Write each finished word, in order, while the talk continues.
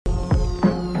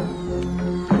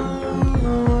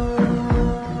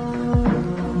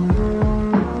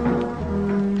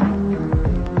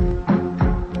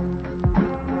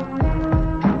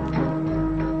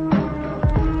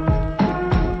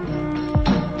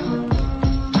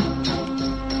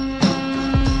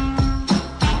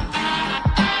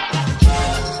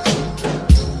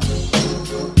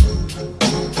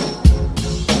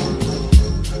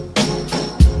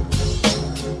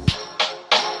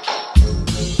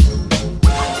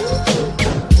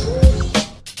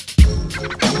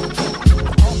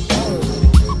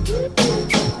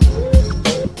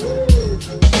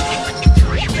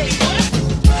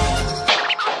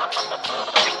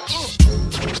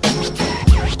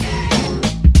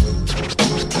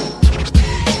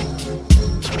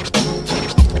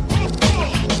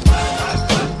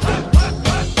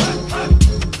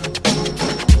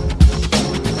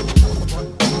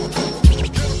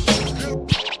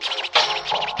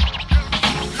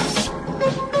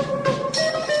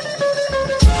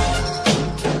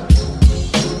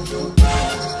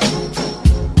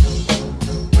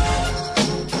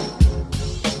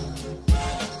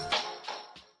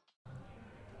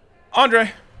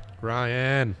Andre.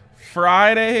 Ryan.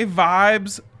 Friday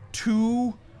vibes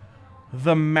to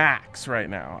the max right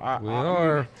now. We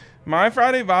are. My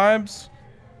Friday vibes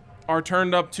are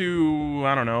turned up to,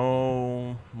 I don't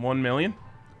know, 1 million.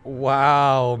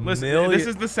 Wow. Listen, this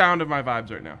is the sound of my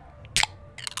vibes right now.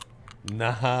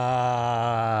 Nice.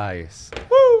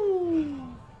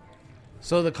 Woo!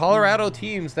 So the Colorado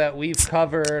teams that we've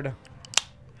covered,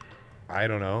 I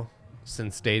don't know,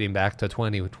 since dating back to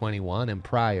 2021 and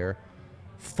prior,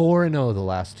 4-0 the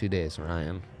last 2 days,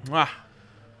 Ryan.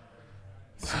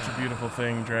 Such a beautiful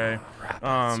thing, Dre.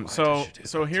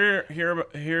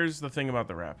 Here's the thing about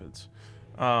the Rapids.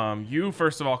 You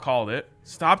first of all called it.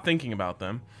 Stop thinking about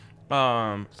them.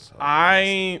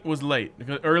 I was late,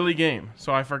 early game,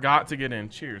 so I forgot to get in.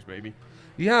 Cheers, baby.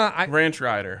 Yeah, Ranch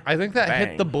Rider. I think that Bang.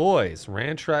 hit the boys.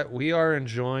 Ranch Rider. We are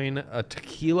enjoying a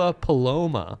tequila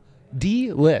Paloma.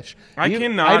 Delish. I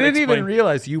didn't even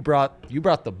realize you brought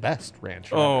the best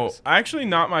Ranch Riders. Oh, actually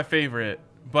not my favorite,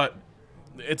 but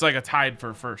it's like a tied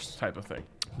for first type of thing.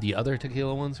 The other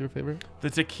tequila one's your favorite? The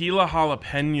tequila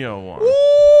jalapeno one.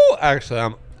 Ooh, actually,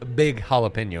 I'm a big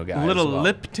jalapeno guy. Little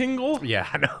lip tingle? Yeah,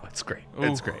 I know. It's great.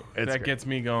 It's great. That gets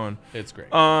me going. It's great.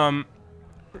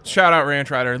 Shout out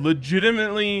Ranch Rider.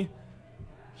 Legitimately,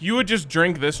 you would just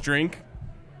drink this drink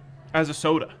as a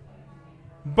soda.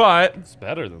 But it's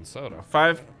better than soda.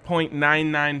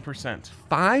 5.99%.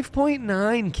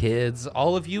 5.9, kids.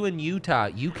 All of you in Utah,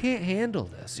 you can't handle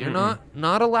this. You're not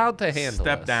allowed to handle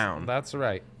Step this. down. That's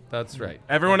right. That's right.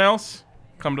 Everyone else,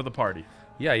 come to the party.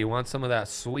 Yeah, you want some of that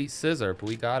sweet scissor, but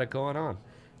we got it going on.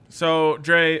 So,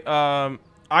 Dre,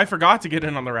 I forgot to get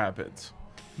in on the Rapids.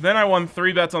 Then I won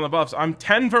 3 bets on the Buffs. I'm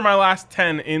 10 for my last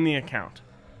 10 in the account.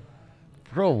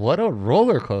 Bro, what a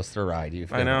roller coaster ride you've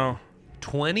been I know. on.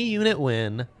 20-unit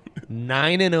win,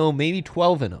 9-0, maybe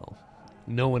 12-0.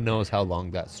 No one knows how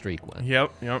long that streak went.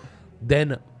 Yep.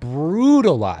 Then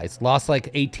brutalized, lost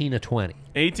like 18-20.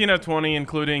 18 of 20,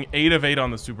 including 8 of 8 on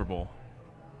the Super Bowl.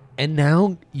 And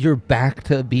now you're back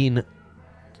to being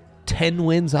 10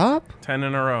 wins up? 10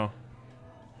 in a row.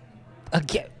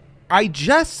 Again,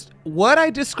 what I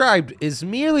described is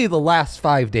merely the last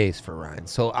 5 days for Ryan.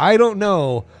 So I don't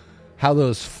know how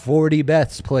those 40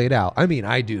 bets played out. I mean,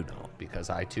 I do know because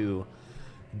I too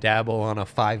dabble on a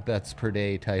 5 bets per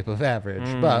day type of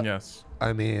average. But yes.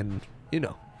 I mean,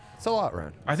 it's a lot,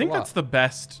 Ryan. I think that's the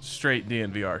best straight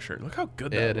DNVR shirt. Look how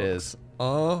good that looks. It is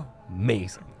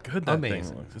amazing. Good that amazing.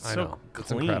 thing looks. It's I so know. clean.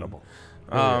 It's incredible.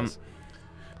 It really is.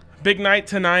 Big night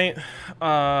tonight.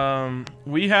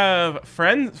 We have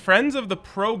friends of the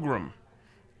program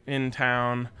in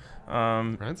town.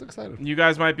 Ryan's excited. You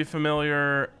guys might be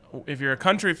familiar, if you're a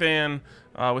country fan,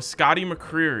 with Scotty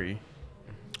McCreery.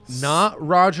 Not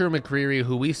Roger McCreery,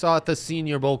 who we saw at the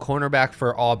Senior Bowl, cornerback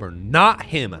for Auburn. Not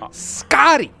him.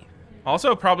 Scotty.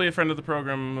 Also probably a friend of the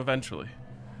program eventually.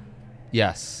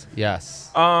 Yes.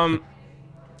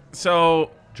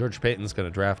 So George Payton's going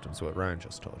to draft him, is what Ryan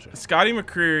just told you. Scotty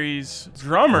McCreery's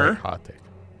drummer, hot take.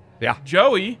 Yeah.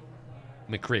 Joey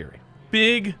McCreery.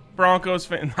 Big Broncos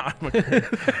fan. Not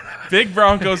McCreery. Big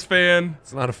Broncos fan.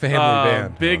 It's not a family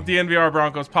band. Big DNVR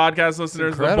Broncos podcast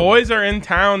listeners. The incredible. boys are in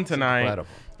town tonight. Incredible.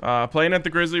 Playing at the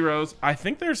Grizzly Rose. I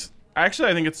think it's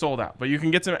sold out, but you can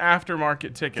get some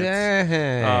aftermarket tickets.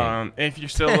 Dang. If you're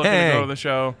still looking to go to the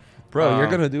show. Bro, you're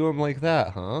going to do them like that,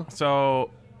 huh?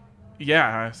 So,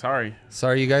 yeah, sorry.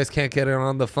 Sorry you guys can't get in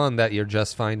on the fun that you're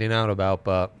just finding out about,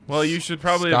 but... Well, you should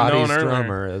probably Scotty's have known earlier.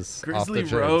 drummer is Grizzly off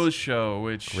the Rose show,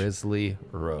 which... Grizzly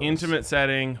Rose. Intimate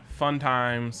setting, fun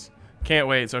times. Can't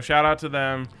wait. So, shout out to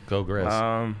them. Go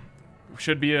Grizz.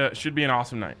 Should be an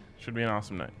awesome night.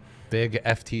 Big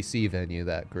FTC venue,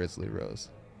 that Grizzly Rose.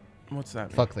 What's that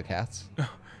mean? Fuck the cats.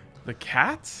 The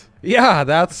cats? Yeah,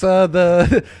 that's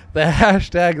the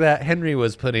hashtag that Henry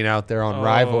was putting out there on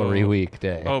Rivalry Week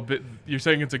Day. Oh, but you're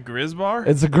saying it's a Grizz bar?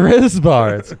 It's a Grizz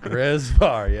bar. It's a Grizz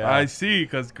bar, yeah. I see,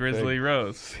 because Grizzly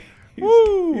Rose.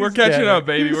 Woo! We're catching up,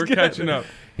 baby. We're catching up.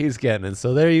 He's getting it.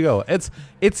 So there you go.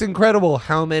 It's incredible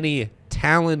how many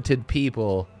talented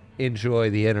people enjoy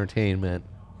the entertainment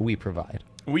we provide.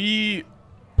 We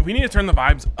need to turn the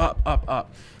vibes up.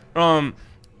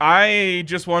 I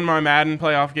just won my Madden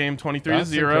playoff game 23-0.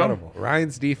 That's incredible.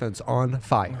 Ryan's defense on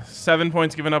fire. 7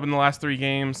 points given up in the last 3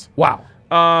 games. Wow.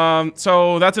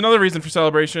 So that's another reason for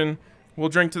celebration. We'll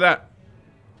drink to that.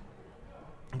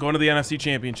 Going to the NFC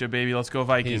Championship, baby. Let's go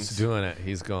Vikings. He's doing it.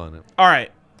 He's going it. All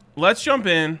right. Let's jump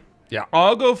in. Yeah.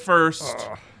 I'll go first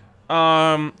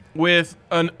with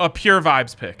a pure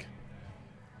vibes pick.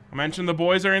 I mentioned the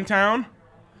boys are in town.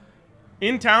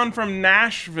 In town from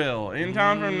Nashville.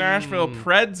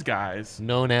 Preds guys.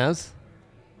 Known as?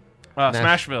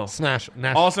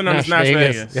 Smashville. Also known as Nash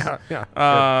Vegas. Yeah. Good.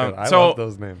 I So- love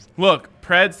those names. Look,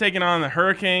 Preds taking on the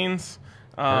Hurricanes.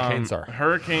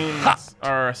 Hurricanes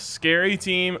are a scary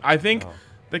team. I think Oh.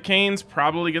 the Canes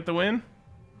probably get the win.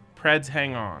 Preds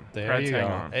hang on. There Preds you hang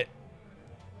go. on.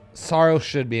 Saros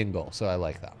should be in goal, so I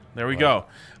like that. There we go.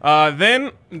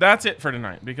 Then that's it for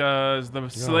tonight because the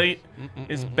slate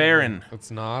is barren.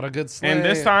 It's not a good slate. And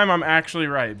this time I'm actually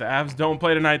right. The Avs don't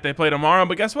play tonight. They play tomorrow.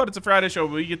 But guess what? It's a Friday show.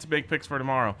 We get to big picks for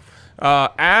tomorrow.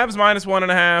 Avs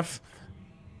 -1.5.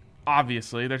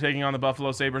 Obviously, they're taking on the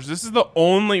Buffalo Sabres. This is the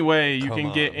only way you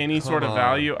can get any sort of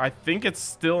value. I think it's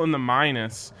still in the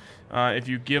minus if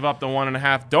you give up the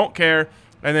 1.5. Don't care.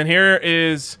 And then here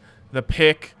is the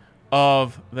pick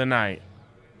of the night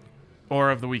or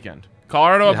of the weekend.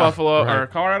 Colorado Buffalo right. or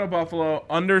Colorado Buffalo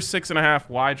under 6.5.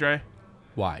 Why, Dre?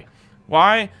 Why?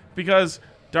 Why? Because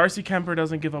Darcy Kemper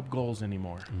doesn't give up goals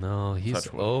anymore. No, he's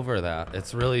Touch wood. over that.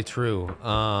 It's really true.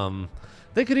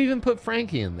 They could even put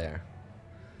Frankie in there.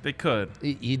 They could.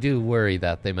 You do worry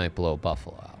that they might blow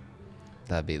Buffalo out.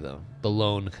 That'd be the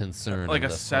lone concern. Like a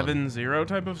of this one. 7-0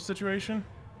 type of situation?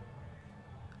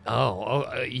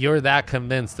 You're that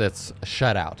convinced it's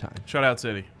shutout time. Shutout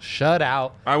City.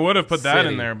 Shutout. I would have put that City.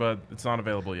 in there, but it's not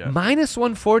available yet.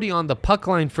 -140 on the puck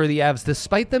line for the Avs,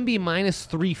 despite them being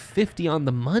 -350 on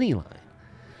the money line.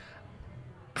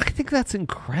 I think that's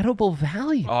incredible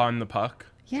value. On the puck?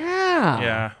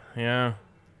 Yeah. Yeah.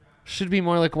 Should be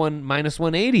more like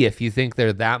 -180 if you think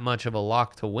they're that much of a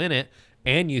lock to win it,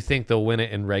 and you think they'll win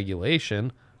it in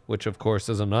regulation, which of course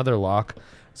is another lock.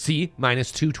 See,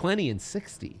 -220 and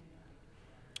 60.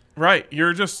 Right.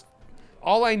 You're just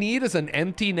All I need is an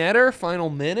empty netter, final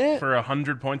minute. for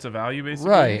 100 points of value,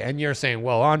 basically. Right, and you're saying,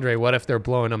 well, Andre, what if they're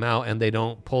blowing them out and they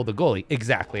don't pull the goalie?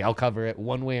 Exactly, I'll cover it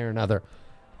one way or another.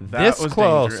 That was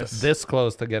dangerous. This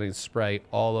close to getting Sprite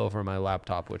all over my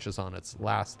laptop, which is on its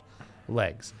last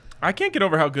legs. I can't get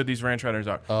over how good these Ranch Riders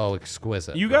are. Oh,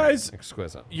 exquisite. You Brian, guys-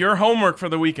 exquisite. Your homework for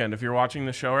the weekend, if you're watching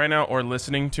the show right now or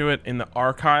listening to it in the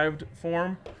archived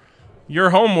form, your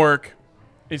homework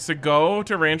is to go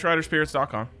to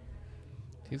ranchriderspirits.com,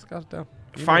 He's got it down.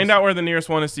 find out where the nearest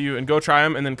one is to you, and go try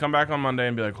them, and then come back on Monday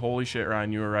and be like, holy shit,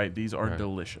 Ryan, you were right. These are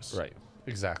delicious. Right,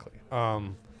 exactly.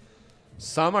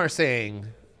 Some are saying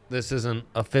this isn't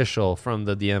official from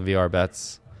the DMVR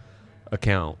Bets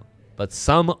account, but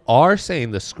some are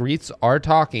saying the Screets are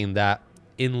talking that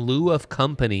in lieu of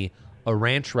company, a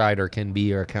ranch rider can be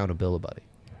your accountability buddy.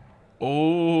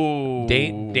 Oh.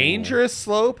 Dangerous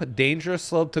slope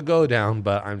to go down,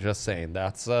 but I'm just saying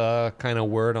that's kind of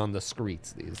word on the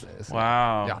Screets these days.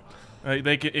 Wow. Yeah.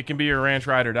 It can be your ranch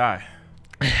ride or die.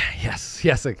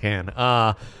 Yes, it can.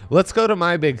 Let's go to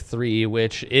my big three,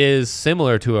 which is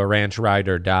similar to a ranch ride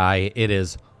or die. It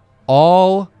is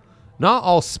not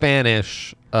all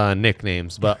Spanish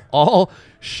nicknames, but all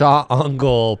shot on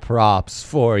goal props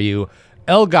for you.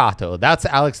 El Gato, that's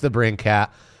Alex the Brincat.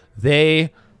 The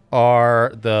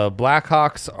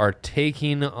Blackhawks are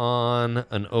taking on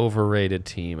an overrated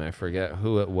team. I forget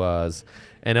who it was.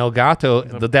 And El Gato,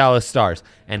 the Dallas Stars.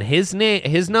 And his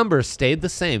numbers stayed the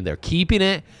same. They're keeping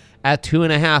it at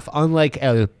 2.5, unlike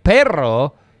El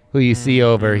Perro, who you see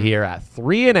over here at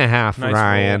 3.5, Nice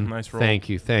Ryan. roll, nice roll. Thank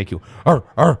you. Arr,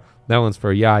 arr. That one's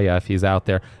for Yaya if he's out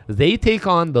there. They take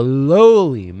on the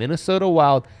lowly Minnesota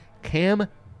Wild. Cam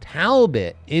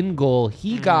Talbot in goal.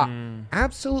 He got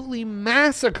absolutely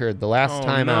massacred the last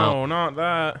time out. No, not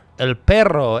that. El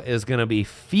Perro is going to be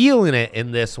feeling it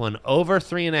in this one, over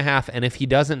 3.5. And if he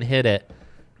doesn't hit it,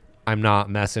 I'm not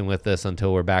messing with this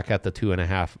until we're back at the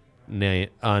 2.5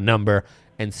 number.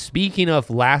 And speaking of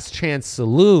last chance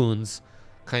saloons,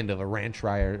 kind of a ranch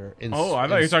rider. Oh, I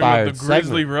thought you were talking about the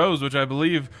Grizzly Rose, which I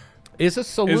believe is a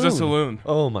saloon. is a saloon.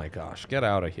 Oh my gosh, get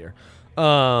out of here.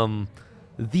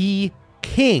 The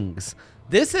Kings.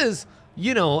 This is,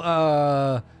 Jacob,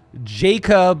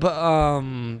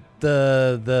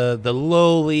 the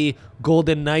lowly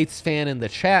Golden Knights fan in the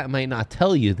chat might not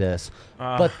tell you this,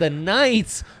 but the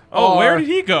Knights. Where did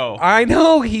he go? I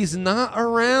know he's not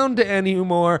around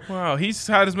anymore. Wow, he's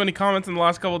had as many comments in the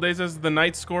last couple of days as the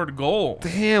Knights scored goal.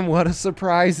 Damn, what a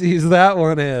surprise that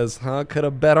one is, huh? Could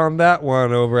have bet on that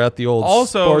one over at the old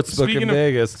sportsbook in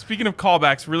Vegas. Speaking of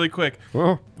callbacks, really quick,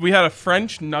 Oh, we had a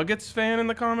French Nuggets fan in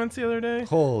the comments the other day.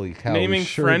 holy cow. naming we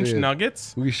sure French did.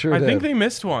 Nuggets. We sure I did. think they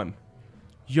missed one.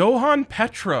 Johan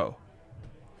Petro.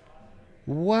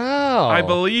 Wow. I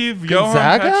believe Johan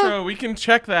Gonzaga? Petro. We can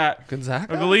check that.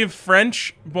 Gonzaga? I believe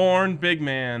French-born big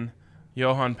man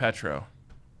Johan Petro.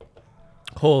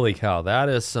 Holy cow, that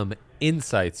is some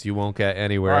insights you won't get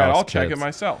anywhere All right, else. I'll check kids. it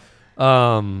myself.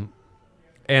 And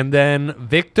And then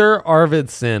Victor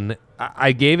Arvidsson.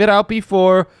 I gave it out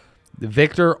before.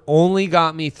 Victor only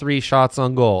got me 3 shots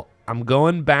on goal. I'm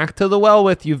going back to the well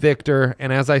with you, Victor.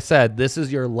 And as I said, this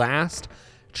is your last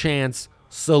chance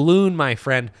saloon, my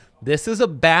friend. This is a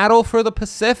battle for the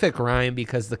Pacific, Ryan,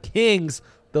 because the Kings,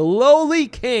 the lowly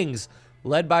Kings,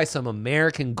 led by some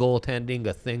American goaltending,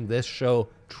 a thing this show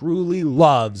truly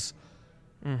loves,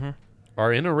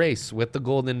 are in a race with the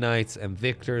Golden Knights, and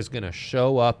Victor is going to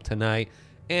show up tonight.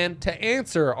 And to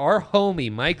answer our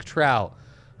homie, Mike Trout,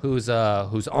 who's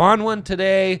on one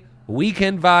today,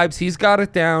 weekend vibes, he's got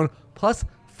it down, plus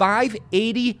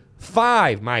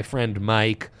 585, my friend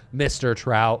Mike, Mr.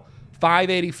 Trout.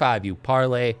 585, you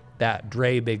parlay that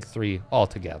Dre Big 3 all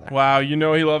together. Wow, you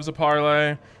know he loves a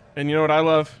parlay. And you know what I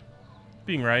love?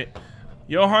 Being right.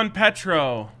 Johan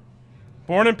Petro,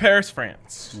 born in Paris,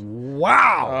 France.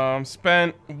 Wow.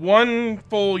 Spent 1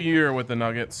 full year with the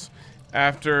Nuggets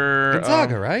after...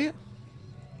 Gonzaga, right?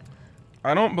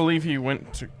 I don't believe he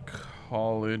went to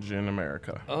college in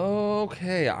America.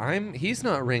 Okay, he's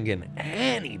not ringing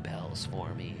any bells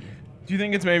for me. Do you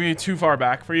think it's maybe too far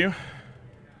back for you?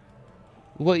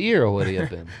 What year would he have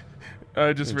been?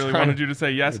 I just really wanted you to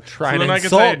say yes. Trying so to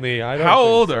insult me. I don't how think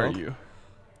old so. are you?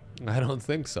 I don't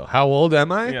think so. How old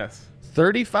am I? Yes.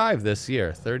 35 this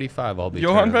year. 35 I'll be.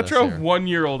 Johan turning Petro, this year. 1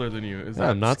 year older than you. Is that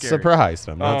I'm not scary? surprised.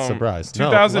 I'm not surprised. No,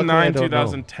 2009, luckily I don't know.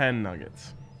 2010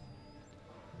 Nuggets.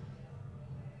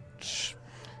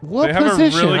 What they have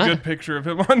position? a really good picture of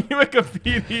him on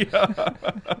Wikipedia.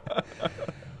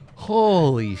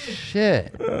 Holy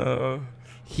shit.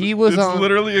 He was it's on.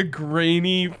 literally a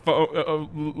grainy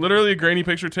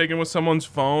picture taken with someone's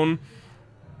phone,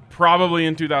 probably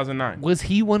in 2009. Was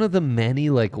he one of the many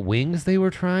like wings they were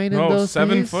trying in those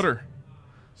 7 days? footer,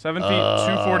 7 feet,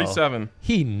 247.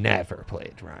 He never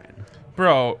played, Ryan.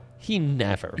 Bro, He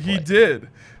never played. he did.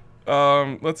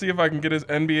 Let's see if I can get his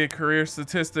NBA career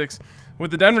statistics. With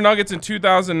the Denver Nuggets in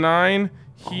 2009,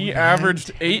 he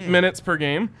averaged 8 minutes per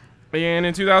game. And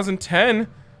in 2010,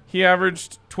 he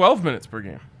averaged 12 minutes per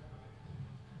game.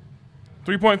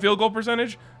 3-point field goal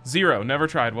percentage? 0. Never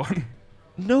tried one.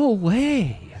 No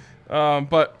way.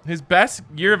 But his best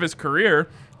year of his career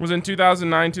was in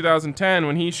 2009-2010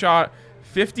 when he shot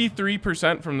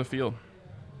 53% from the field,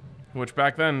 which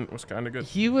back then was kind of good.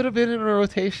 He would have been in a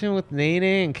rotation with Nene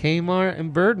and Kmart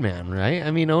and Birdman, right?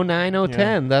 I mean, 09,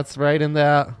 010. That's right in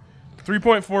that.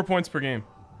 3.4 points per game.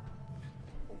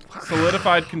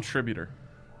 Solidified contributor.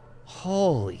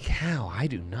 Holy cow. I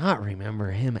do not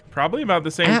remember him. Probably about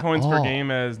the same At points per all. game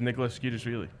as Nicholas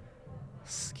Skidashvili.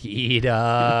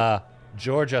 Skeeta.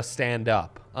 Georgia, stand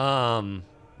up.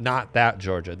 Not that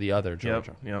Georgia, the other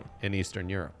Georgia. Yep. In Eastern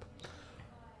Europe.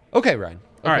 Okay, Ryan.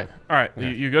 Okay. All right. Yeah.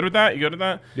 You good with that? You good with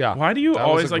that? Yeah. Why do you That was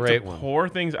always a like to great one. pour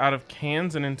things out of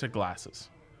cans and into glasses?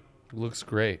 Looks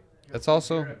great. It's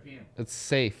also, it's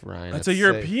safe, Ryan. That's It's a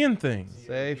European thing.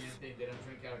 Safe. They don't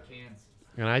drink out of cans.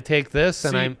 And I take this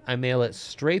and See- I mail it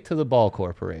straight to the Ball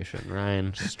Corporation,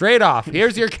 Ryan. Straight off.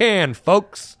 Here's your can,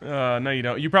 folks. No, you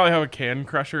don't. You probably have a can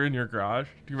crusher in your garage.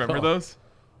 Do you remember Oh, those?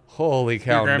 Holy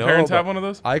cow. Your grandparents no, have but one of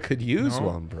those? I could use No?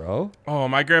 one, bro. Oh,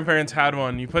 my grandparents had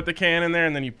one. You put the can in there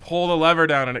and then you pull the lever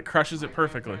down and it crushes it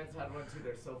perfectly. Parents had one too.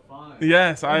 They're so fun.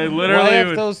 Yes, I Why literally have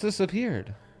would. those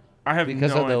disappeared? I have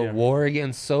Because no of the idea. war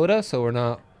against soda, so we're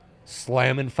not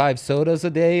slamming 5 sodas a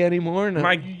day anymore? No.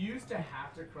 My, You used to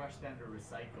have to crush them to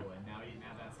recycle, and now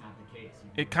that's not the case.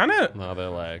 You it kind of No, they're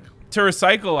like... to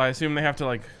recycle. I assume they have to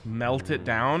like melt it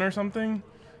down or something.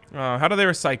 How do they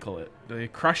recycle it? Do they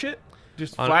crush it?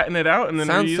 Just flatten it out and then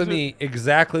Sounds reuse to it? me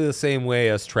exactly the same way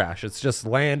as trash. It's just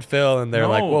landfill, and they're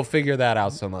like, No. we'll figure that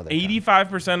out some other time.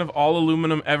 85% of all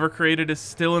aluminum ever created is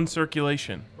still in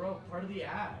circulation. bro, part of the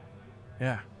ad.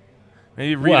 Yeah.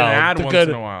 Maybe read an ad the once good,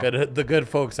 in a while. the good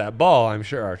folks at Ball, I'm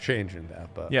sure, are changing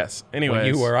that. But Yes. when Anyways.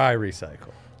 you or I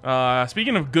recycle.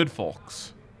 Speaking of good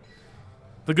folks,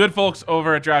 the good folks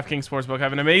over at DraftKings Sportsbook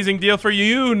have an amazing deal for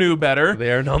you, new better.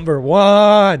 They're number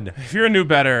 1. If you're a new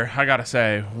better, I gotta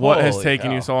say, what has Holy taken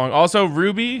cow. you so long? Also,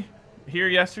 Ruby here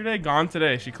yesterday, gone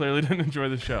today. She clearly didn't enjoy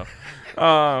the show.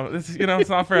 It's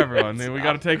not for everyone. We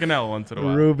got to take an L once in a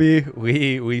while. Ruby,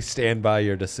 we stand by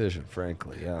your decision,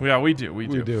 frankly. Yeah, Yeah, we do. We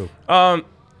do.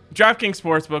 DraftKings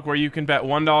Sportsbook, where you can bet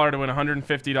 $1 to win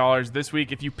 $150 this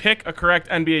week if you pick a correct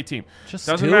NBA team. Just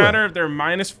Doesn't do matter it. if they're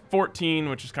minus 14,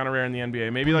 which is kind of rare in the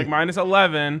NBA. Maybe like minus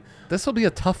 11. This will be a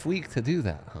tough week to do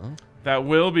that, huh? That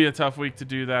will be a tough week to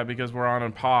do that because we're on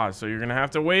a pause. So you're going to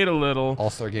have to wait a little.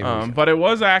 All-Star game weekend. But it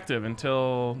was active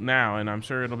until now, and I'm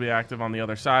sure it'll be active on the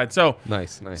other side. So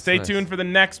Nice. stay tuned for the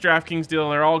next DraftKings deal.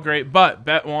 They're all great, but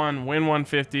bet one, win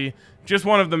 150. Just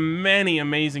one of the many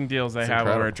amazing deals they have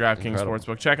over at DraftKings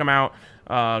Sportsbook. Check them out.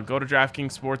 Go to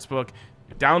DraftKings Sportsbook.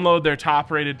 Download their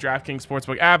top-rated DraftKings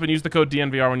Sportsbook app and use the code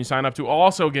DNVR when you sign up to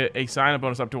also get a sign-up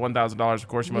bonus up to $1,000. Of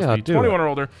course, you must be 21 or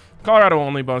older. Colorado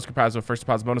only. Bonus comprised of first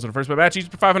deposit bonus and a first bet match. Each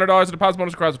for $500. A deposit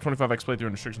bonus requires a 25x playthrough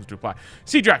and restrictions to apply.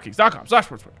 See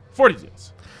DraftKings.com/sportsbook for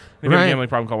details. If you have a gambling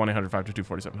problem, call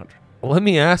 1-800-522-4700. Let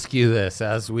me ask you this,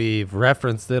 as we've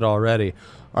referenced it already.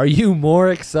 Are you more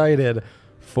excited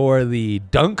for the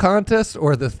dunk contest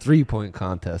or the three-point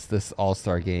contest this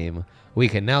All-Star game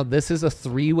weekend? Now, this is a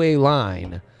three-way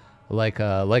line, like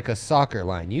a soccer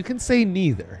line. You can say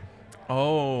neither.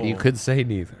 Oh. You could say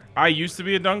neither. I used to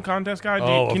be a dunk contest guy.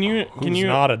 Can you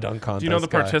not a dunk contest Do you know the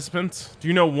participants? Do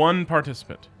you know one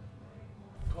participant?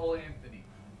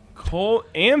 Cole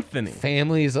Anthony.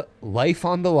 Family's life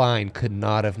on the line could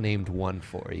not have named one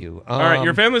for you. All right,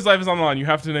 your family's life is on the line. You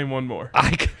have to name one more.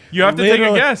 You have to take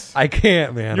a guess. I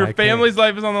can't, man. Your family's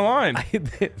life is on the line.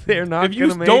 They're not going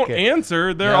to make it. If you don't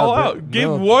answer, they're all out.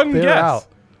 Give one guess. Out.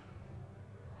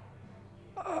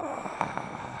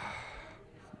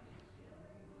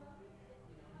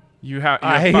 You have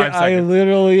 5 seconds.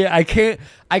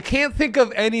 I can't think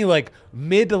of any like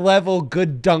mid-level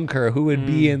good dunker who would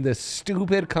be in this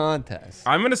stupid contest.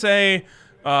 I'm gonna say,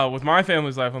 with my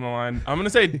family's life on the line, I'm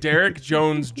gonna say Derek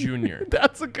Jones Jr.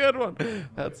 That's a good one.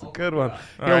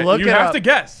 You have to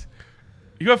guess.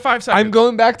 You have 5 seconds. I'm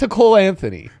going back to Cole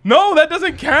Anthony. No, that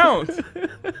doesn't count.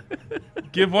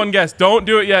 Give one guess. Don't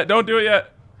do it yet.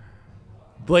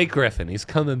 Blake Griffin, he's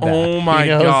coming back. Oh my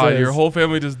God, your whole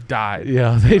family just died.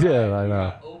 Yeah, they did. I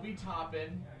know. Obi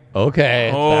Toppin. Okay,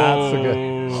 that's a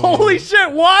good. Holy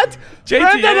shit! What?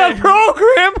 JTA. Friend of the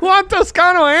program, Juan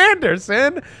Toscano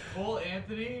Anderson. Cole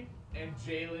Anthony and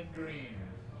Jalen Green.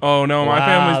 Oh no, my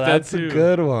family's dead that's too. That's a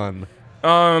good one.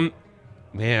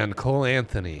 Man, Cole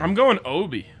Anthony. I'm going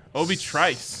Obi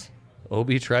Trice.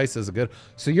 Obi Trice is a good.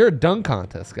 So you're a dunk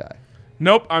contest guy.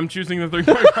 Nope, I'm choosing the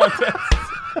 3-point contest.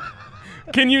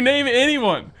 Can you name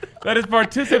anyone that is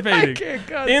participating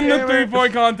in the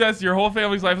 3-point contest? Your whole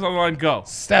family's life is on the line. Go.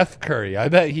 Steph Curry. I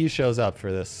bet he shows up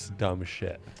for this dumb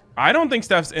shit. I don't think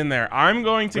Steph's in there. I'm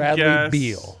going to Bradley guess.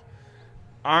 Beal.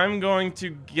 I'm going to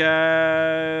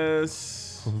guess.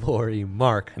 Laurie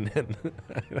Markkinen.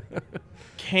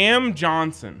 Cam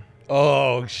Johnson.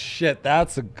 Oh, shit.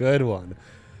 That's a good one.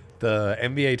 The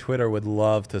NBA Twitter would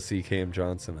love to see Cam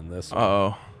Johnson in this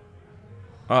one.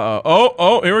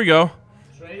 Oh, here we go.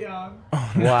 Trae Young.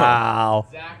 Oh, no. Wow.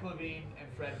 Zach LaVine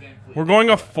and Fred VanVleet. We're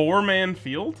going a 4-man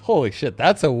field? Holy shit.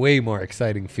 That's a way more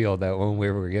exciting field than when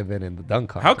we were given in the dunk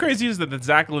contest. How crazy is that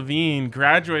Zach LaVine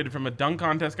graduated from a dunk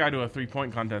contest guy to a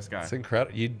 3-point contest guy? It's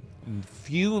incredible.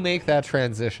 Few make that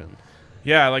transition.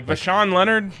 Yeah, like Vashawn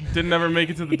Leonard didn't ever make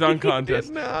it to the dunk contest.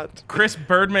 Did not. Chris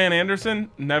Birdman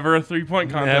Anderson, never a 3-point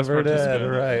contest Never participant. did.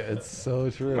 Right. It's so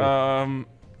true.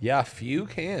 Yeah, few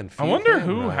can. I wonder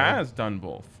who has done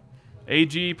both.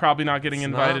 AG probably not getting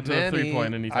invited to the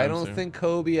 3-point anytime soon. I don't think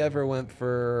Kobe ever went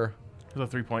for the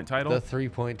 3-point title. The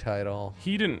 3-point title.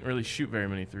 He didn't really shoot very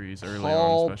many threes early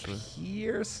Paul on, especially.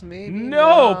 Pierce, maybe.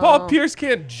 No, Paul Pierce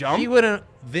can't jump. He wouldn't.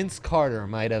 Vince Carter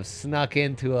might have snuck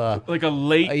into a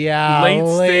late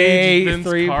stage Vince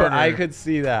 3-point. Carter. I could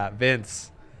see that.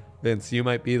 Vince, you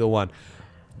might be the one.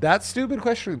 That stupid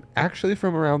question, actually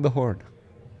from around the horn.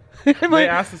 They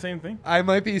asked the same thing. I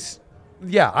might be.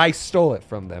 Yeah, I stole it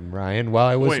from them, Ryan, while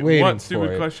I was waiting what for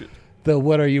stupid it. question?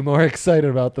 What are you more excited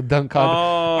about, the dunk contest?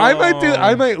 Oh.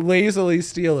 I might lazily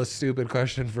steal a stupid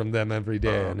question from them every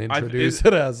day and introduce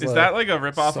it as. Is that like a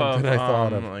ripoff something of, I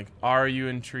thought of. like Are You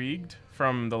Intrigued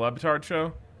from the Lebitard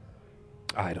show?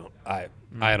 I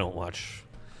don't watch.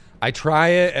 I try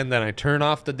it and then I turn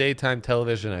off the daytime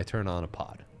television. I turn on a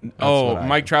pod.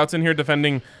 Mike Trout's in here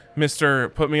defending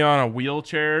Mr. Put Me on a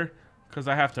Wheelchair because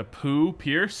I have to poo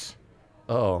Pierce.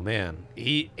 Oh, man.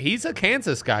 He's a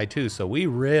Kansas guy, too, so we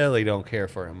really don't care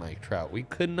for him, Mike Trout. We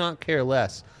could not care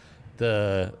less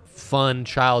the fun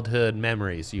childhood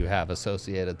memories you have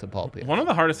associated to Paul Pierce. One of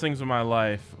the hardest things in my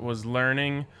life was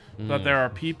learning that there are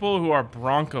people who are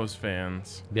Broncos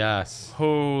fans. Yes.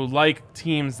 Who like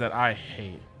teams that I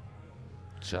hate.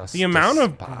 Just the amount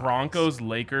of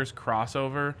Broncos-Lakers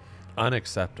crossover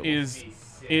unacceptable.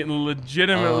 It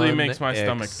legitimately makes my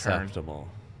stomach turn.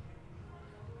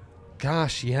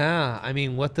 Gosh, yeah. I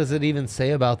mean, what does it even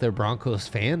say about their Broncos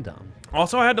fandom?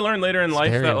 Also, I had to learn later in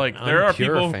life that there are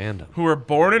people who are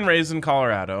born and raised in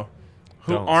Colorado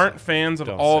who aren't fans of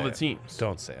all the teams.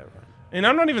 Don't say it, right? And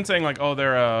I'm not even saying like, oh,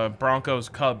 they're a Broncos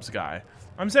Cubs guy.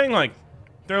 I'm saying like,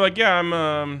 they're like, yeah,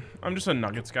 I'm just a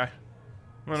Nuggets guy.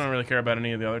 I don't really care about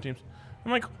any of the other teams.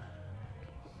 I'm like,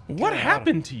 what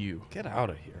happened to you? Get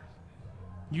out of here.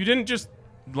 You didn't just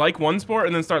like one sport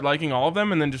and then start liking all of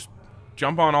them and then just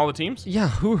jump on all the teams? Yeah,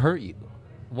 who hurt you?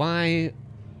 Why?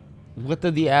 What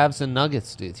did the Avs and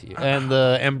Nuggets do to you?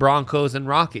 And Broncos and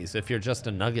Rockies if you're just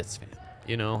a Nuggets fan.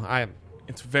 You know,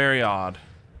 It's very odd.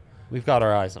 We've got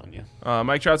our eyes on you.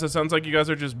 Mike Trout says, sounds like you guys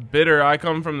are just bitter. I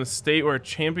come from the state where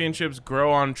championships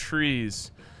grow on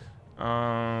trees.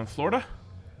 Florida?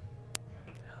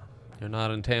 You're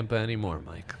not in Tampa anymore,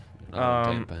 Mike. You're not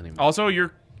in Tampa anymore. Also,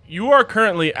 you are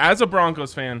currently, as a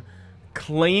Broncos fan,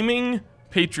 claiming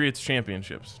Patriots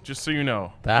championships, just so you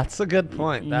know. That's a good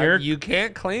point. You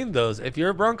can't claim those. If you're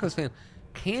a Broncos fan,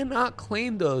 cannot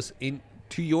claim those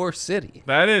to your city.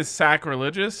 That is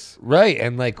sacrilegious. Right,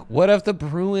 and like, what have the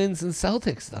Bruins and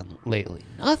Celtics done lately?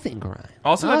 Nothing, Ryan.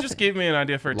 Also, Nothing. that just gave me an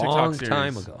idea for a TikTok Long series.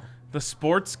 time ago. The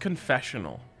Sports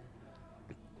Confessional.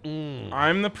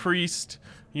 I'm the priest.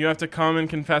 You have to come and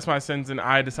confess my sins, and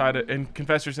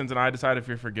confess your sins, and I decide if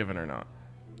you're forgiven or not.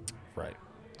 Right.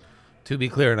 To be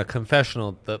clear, in a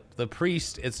confessional, the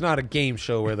priest, it's not a game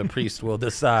show where the priest will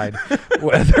decide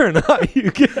whether or not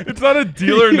you get... It's not a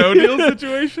deal or no deal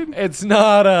situation? It's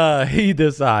not he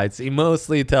decides. He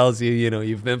mostly tells you,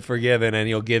 you've been forgiven, and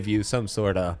he'll give you some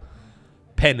sort of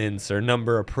penance or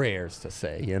number of prayers to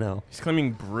say, He's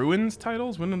claiming Bruins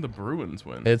titles? When did the Bruins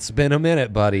win? It's been a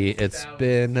minute, buddy. It's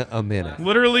been a minute.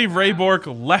 Literally, Ray Bourque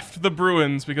left the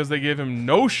Bruins because they gave him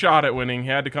no shot at winning. He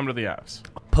had to come to the Avs.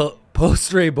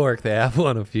 Post Ray Bourque, they have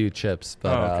won a few chips,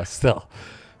 but still.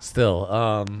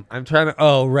 I'm trying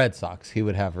to... Red Sox. He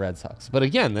would have Red Sox. But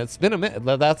again, that's been a minute.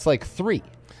 That's like 3.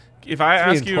 If I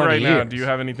ask you right now, years. do you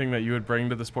have anything that you would bring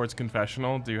to the Sports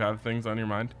Confessional? Do you have things on your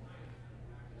mind?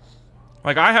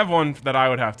 Like, I have one that I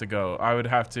would have to go. I would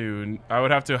have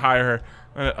to hire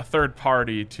a third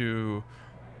party to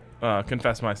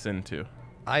confess my sin to.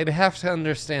 I'd have to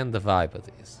understand the vibe of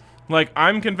these. Like,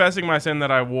 I'm confessing my sin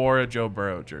that I wore a Joe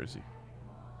Burrow jersey.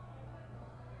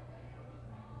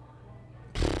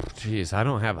 Jeez, I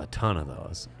don't have a ton of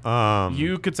those.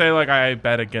 You could say, like, I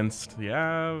bet against the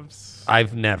Avs.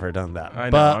 I've never done that. I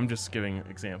know. But I'm just giving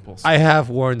examples. I have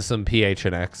worn some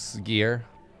PHNX gear.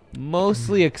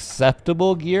 Mostly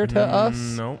acceptable gear to us.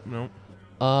 No.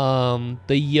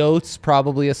 The Yotes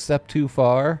probably a step too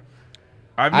far.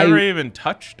 I've never even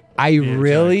touched. I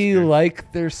really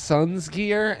like their Suns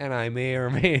gear, and I may or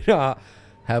may not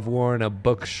have worn a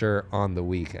book shirt on the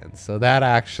weekend. So that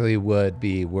actually would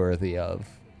be worthy of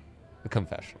a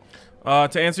confessional.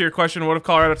 To answer your question, what have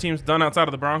Colorado teams done outside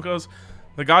of the Broncos?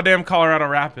 The goddamn Colorado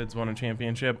Rapids won a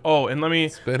championship. Oh, and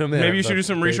maybe you should do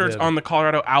some research on the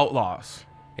Colorado Outlaws.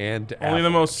 And only the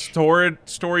most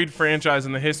storied franchise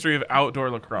in the history of outdoor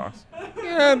lacrosse.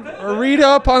 And read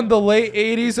up on the late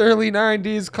 80s, early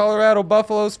 90s Colorado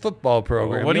Buffaloes football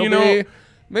program. What do you know?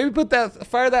 Maybe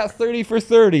fire that 30 for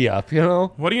 30 up,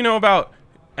 What do you know about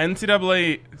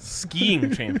NCAA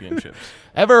skiing championships?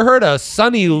 Ever heard of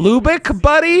Sonny Lubick,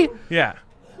 buddy? Yeah.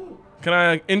 Can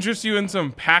I interest you in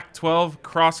some Pac-12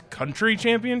 cross-country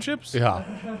championships? Yeah.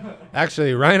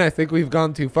 Actually, Ryan, I think we've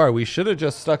gone too far. We should have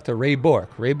just stuck to Ray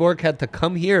Bourque. Ray Bourque had to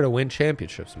come here to win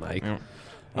championships, Mike. Yeah.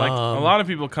 Like, a lot of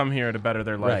people come here to better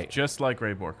their life, right. Just like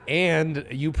Ray Bourque. And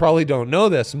you probably don't know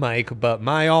this, Mike, but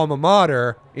my alma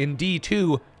mater in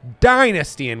D2,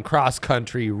 dynasty in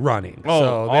cross-country running. Oh,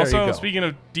 so there also, you go. Speaking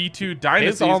of D2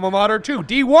 dynasties. His alma mater, too.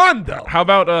 D1, though. How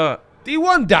about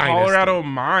D1 dynasty. Colorado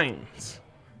Mines?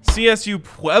 CSU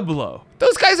Pueblo.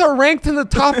 Those guys are ranked in the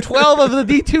top 12 of the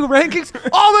D2 rankings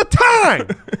all the time.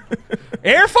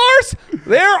 Air Force,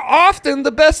 they're often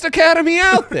the best academy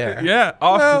out there. Yeah,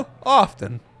 often. Well,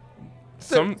 often.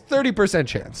 30%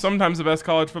 chance. Sometimes the best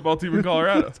college football team in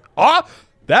Colorado.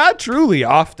 That truly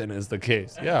often is the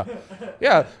case. Yeah.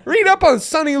 Yeah. Read up on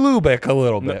Sonny Lubick a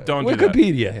little bit. Don't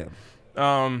Wikipedia do that.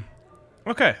 him.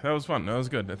 Okay, that was fun. That was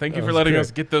good. Thank you for letting us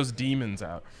get those demons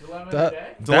out.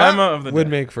 Dilemma of the day. Would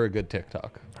make for a good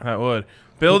TikTok. That would.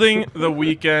 Building the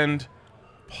weekend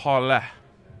parlay.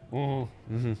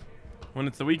 Mm-hmm. When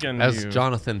it's the weekend, as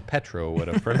Jonathan Petro would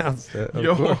have pronounced it.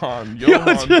 Johan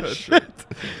Petro.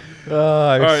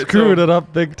 I screwed it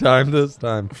up big time this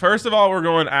time. First of all, we're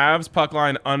going Avs puck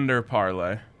line under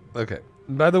parlay. Okay.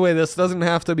 By the way, this doesn't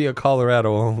have to be a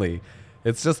Colorado only.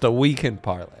 It's just a weekend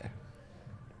parlay.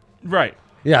 Right.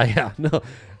 Yeah. No.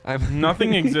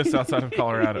 Nothing exists outside of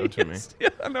Colorado to me. Yeah,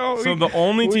 no. So the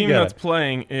only team that's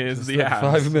playing is just the Avs.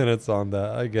 5 minutes on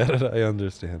that. I get it. I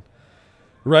understand.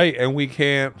 Right, and we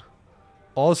can't.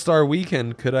 All-Star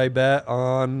Weekend, could I bet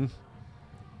on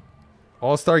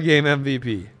All-Star Game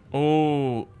MVP?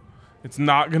 Oh, it's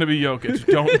not going to be Jokic.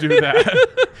 Don't do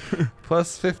that.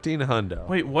 Plus 15 hundo.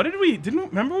 Wait, what did we...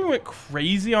 Remember we went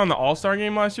crazy on the All-Star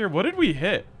Game last year? What did we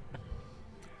hit?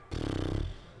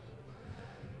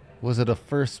 Was it a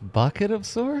first bucket of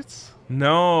sorts?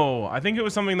 No, I think it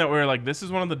was something that we were like, this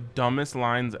is one of the dumbest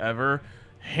lines ever.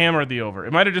 Hammer the over.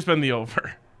 It might have just been the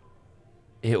over.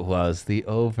 It was the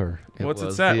over. What's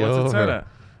it set? What's it set at?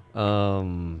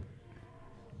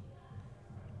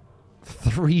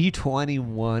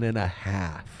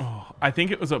 321.5. Oh, I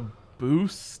think it was a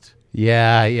boost.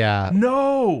 Yeah.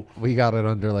 No, We got it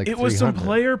under like it was some 300.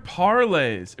 player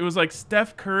parlays. It was like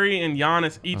Steph Curry and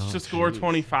Giannis each to score jeez.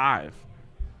 25.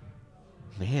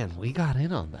 Man, we got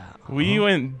in on that. We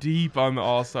went deep on the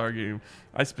All-Star game.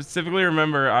 I specifically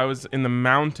remember I was in the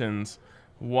mountains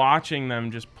watching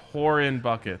them just pour in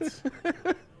buckets.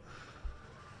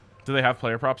 Do they have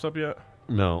player props up yet?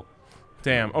 No.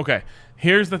 Damn. Okay.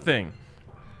 Here's the thing.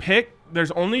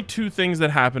 There's only 2 things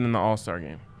that happen in the All-Star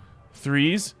game.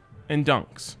 Threes and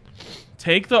dunks.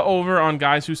 Take the over on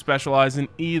guys who specialize in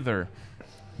either.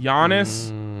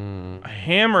 Giannis,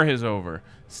 hammer his over.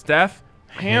 Steph,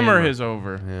 hammer his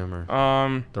over.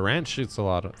 Hammer. Durant shoots a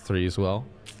lot of threes well.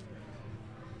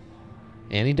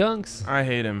 And he dunks. I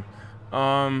hate him.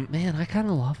 Man, I kind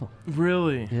of love him.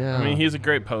 Really? Yeah. I mean, he's a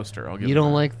great poster. I'll give You him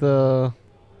don't that. like the...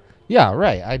 Yeah,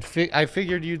 right. I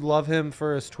figured you'd love him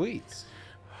for his tweets.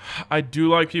 I do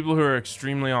like people who are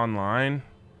extremely online.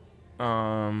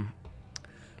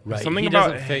 Right. Something he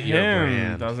about doesn't fit your him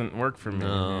brand. doesn't work for me.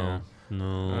 No. Yeah.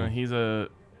 No. He's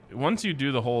once you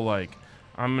do the whole like,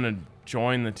 I'm gonna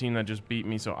join the team that just beat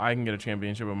me so I can get a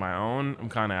championship of my own, I'm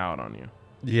kind of out on you.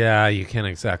 Yeah, you can't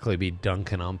exactly be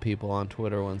dunking on people on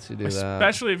Twitter once you do that.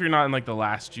 Especially if you're not in like the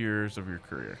last years of your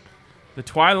career. The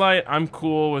Twilight, I'm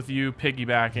cool with you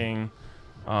piggybacking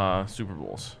Super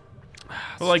Bowls.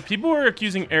 But like people were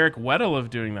accusing Eric Weddle of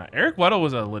doing that. Eric Weddle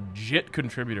was a legit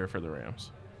contributor for the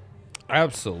Rams.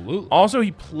 Absolutely. Also,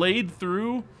 he played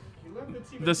through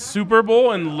the Super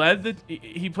Bowl and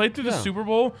he played through the Yeah. Super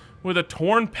Bowl with a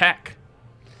torn pec.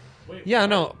 Yeah,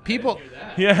 no, people...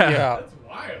 Yeah. That's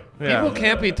wild. Yeah. People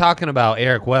can't be talking about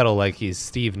Eric Weddle like he's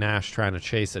Steve Nash trying to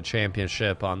chase a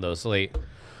championship on those late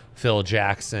Phil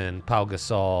Jackson, Pau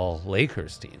Gasol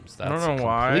Lakers teams. That's don't know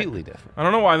why. completely different. I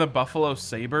don't know why the Buffalo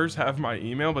Sabres have my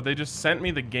email, but they just sent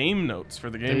me the game notes for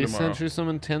the game They tomorrow. sent you some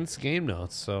intense game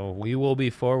notes, so we will be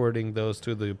forwarding those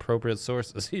to the appropriate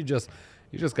sources. You just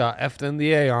got effed in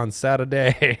the A on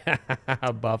Saturday.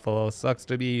 Buffalo, sucks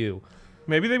to be you.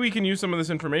 Maybe we can use some of this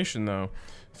information, though.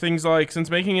 Things like, since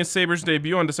making his Sabres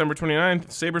debut on December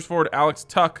 29th, Sabres forward Alex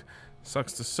Tuck,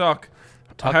 sucks to suck,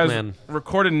 has man.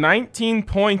 recorded 19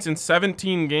 points in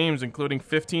 17 games, including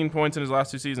 15 points in his last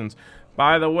 2 seasons.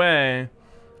 By the way,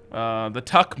 the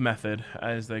Tuck method,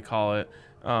 as they call it,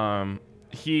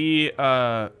 he's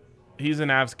an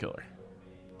Avs killer.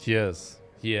 He is.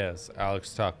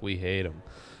 Alex Tuck, we hate him.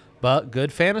 But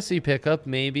good fantasy pickup,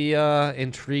 maybe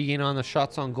intriguing on the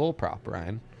shots on goal prop,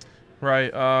 Ryan.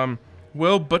 Right.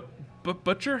 Will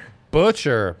Butcher?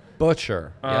 Butcher.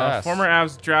 Yes. Former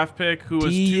Avs draft pick who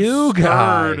was DU too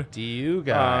guy. scared DU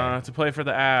guy. to play for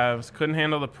the Avs. Couldn't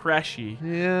handle the pressure.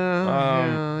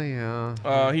 Yeah.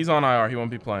 He's on IR. He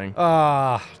won't be playing.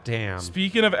 Ah, damn.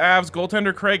 Speaking of Avs,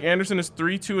 goaltender Craig Anderson is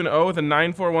 3-2-0 with a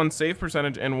 .941 save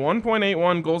percentage and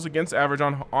 1.81 goals against average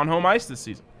on home ice this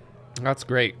season. That's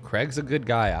great. Craig's a good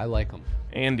guy. I like him.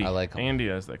 Andy. I like him. Andy,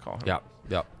 as they call him. Yep.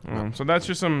 So that's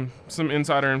just some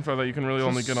insider info that you can really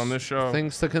only get on this show.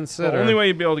 Things to The consider. only way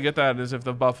you'd be able to get that is if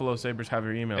the Buffalo Sabres have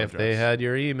your email if address. they had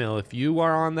your email, if you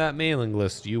are on that mailing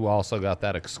list, you also got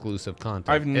that exclusive content.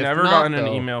 I've If never not, gotten an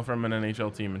though- email from an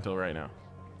NHL team until right now.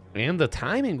 And the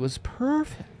timing was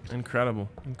perfect. Incredible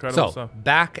So, stuff.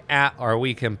 back at our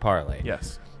weekend parlay.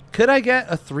 Yes. Could I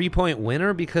get a 3-point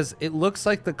winner? Because it looks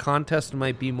like the contest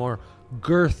might be more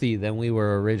girthy than we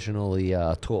were originally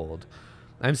told.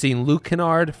 I'm seeing Luke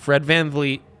Kennard, Fred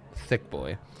VanVleet, thick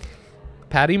boy.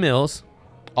 Patty Mills,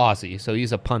 Aussie, so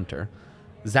he's a punter.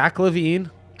 Zach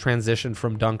Levine, transitioned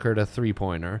from dunker to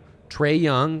three-pointer. Trey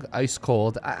Young, ice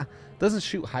cold. Doesn't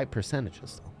shoot high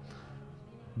percentages, though.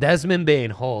 Desmond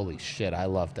Bain, holy shit, I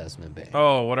love Desmond Bain.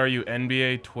 Oh, what are you,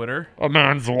 NBA Twitter? A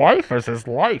man's life is his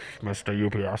life, Mr.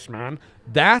 UPS man.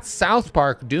 That's South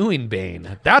Park doing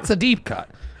Bane. That's a deep cut.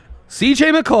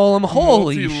 CJ McCollum,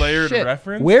 holy Multi-layered shit.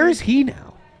 reference? Where is he now?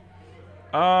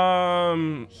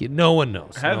 No one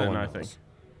knows. Heaven, no one I knows. think.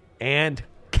 And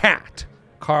Cat,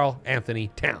 Carl Anthony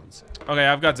Towns. Okay,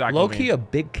 I've got Zach Low-key Levine. a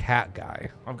big Cat guy.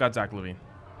 I've got Zach Levine.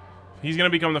 He's going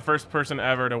to become the first person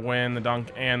ever to win the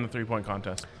dunk and the three-point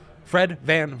contest. Fred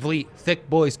Van Vliet, thick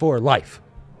boys for life.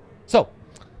 So,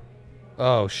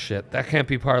 oh shit, that can't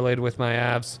be parlayed with my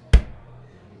abs.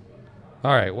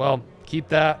 All right, well, keep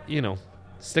that,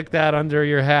 stick that under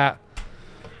your hat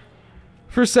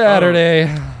for Saturday.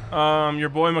 Your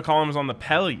boy McCollum is on the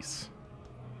Pellies.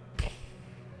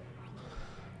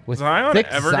 With Zion thick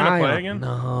ever going to play Zion- again?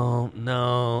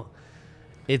 No.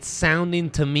 It's sounding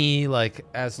to me like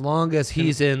as long as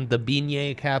he's in the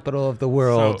beignet capital of the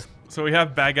world, So we have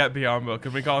Baguette Biombo.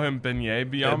 Could we call him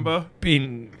Beignet Biombo?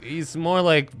 he's more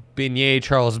like beignet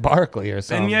Charles Barkley or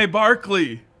something. Beignet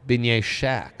Barkley. Beignet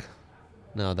Shaq.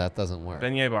 No, that doesn't work.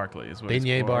 Beignet Barkley is what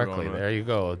Beignet we're Barkley. going with. There you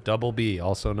go. Double B,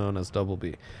 also known as Double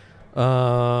B.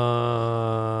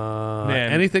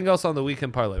 Anything else on the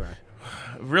weekend parlay, Ryan?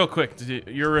 Real quick,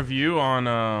 your review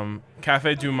on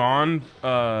Cafe Du Monde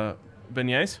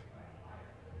beignets?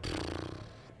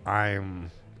 I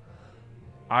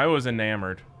was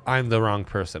enamored. I'm the wrong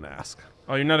person to ask.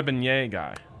 Oh, you're not a beignet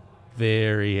guy.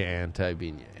 Very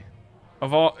anti-beignet.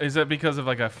 Is that because of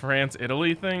like a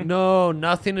France-Italy thing? No,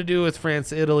 nothing to do with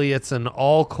France, Italy. It's an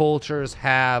all cultures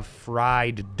have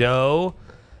fried dough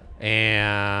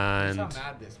and That's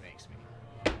how mad this makes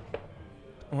me.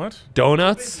 What?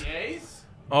 donuts.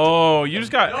 Oh, you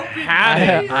just got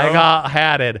had it. I got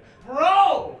hatted.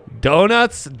 Bro!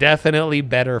 Donuts, definitely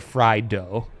better fried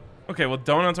dough. Okay, well,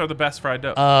 donuts are the best fried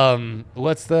dough.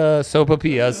 What's the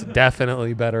sopapillas?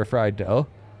 Definitely better fried dough.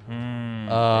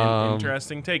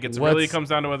 Interesting take. It really what's- comes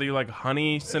down to whether you like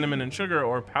honey, cinnamon, and sugar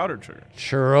or powdered sugar.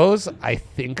 Churros, I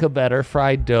think a better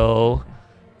fried dough.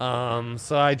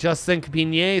 So I just think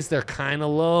beignets, they're kind of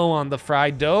low on the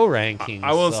fried dough rankings.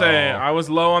 I will say I was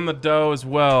low on the dough as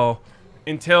well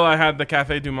until I had the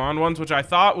Cafe Du Monde ones, which I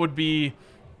thought would be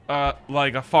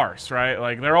like a farce, right?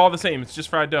 Like they're all the same. It's just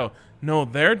fried dough. No,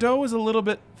 their dough was a little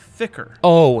bit thicker.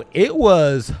 Oh, it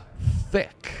was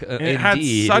thick. And it had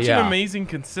such yeah. an amazing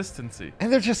consistency.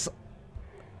 And they're just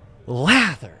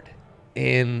lathered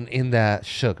in that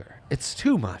sugar. It's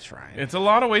too much, Ryan. It's a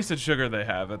lot of wasted sugar they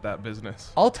have at that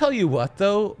business. I'll tell you what,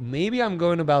 though. Maybe I'm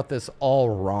going about this all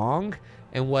wrong.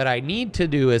 And what I need to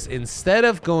do is instead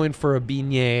of going for a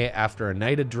beignet after a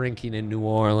night of drinking in New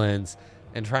Orleans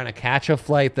and trying to catch a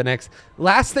flight the next...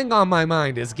 Last thing on my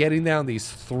mind is getting down these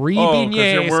 3 Oh, because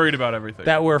you're beignets worried about everything.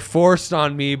 that were forced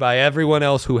on me by everyone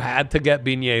else who had to get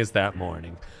beignets that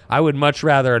morning. I would much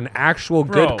rather an actual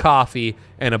Bro, good coffee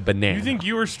and a banana. You think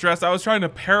you were stressed? I was trying to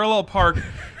parallel park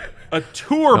a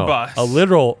tour No, bus. a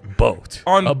literal boat.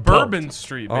 On A Bourbon boat.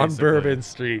 Street, On basically. Bourbon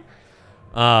Street.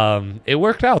 It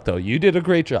worked out, though. You did a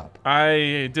great job.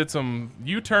 I did some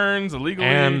U-turns illegally.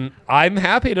 And I'm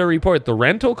happy to report the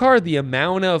rental car, the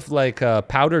amount of like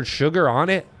powdered sugar on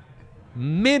it,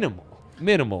 minimal,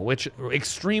 which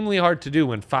extremely hard to do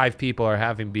when 5 people are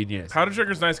having beignets. Powdered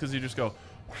sugar's nice because you just go,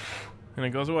 and it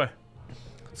goes away.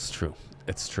 It's true.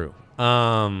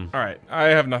 All right, I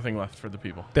have nothing left for the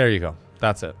people. There you go.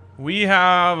 That's it. We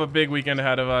have a big weekend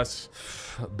ahead of us.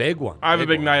 Big one. I have a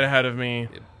big one. night ahead of me.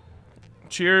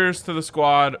 Cheers to the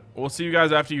squad. We'll see you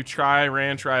guys after you try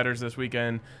Ranch Riders this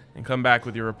weekend and come back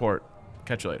with your report.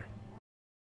 Catch you later.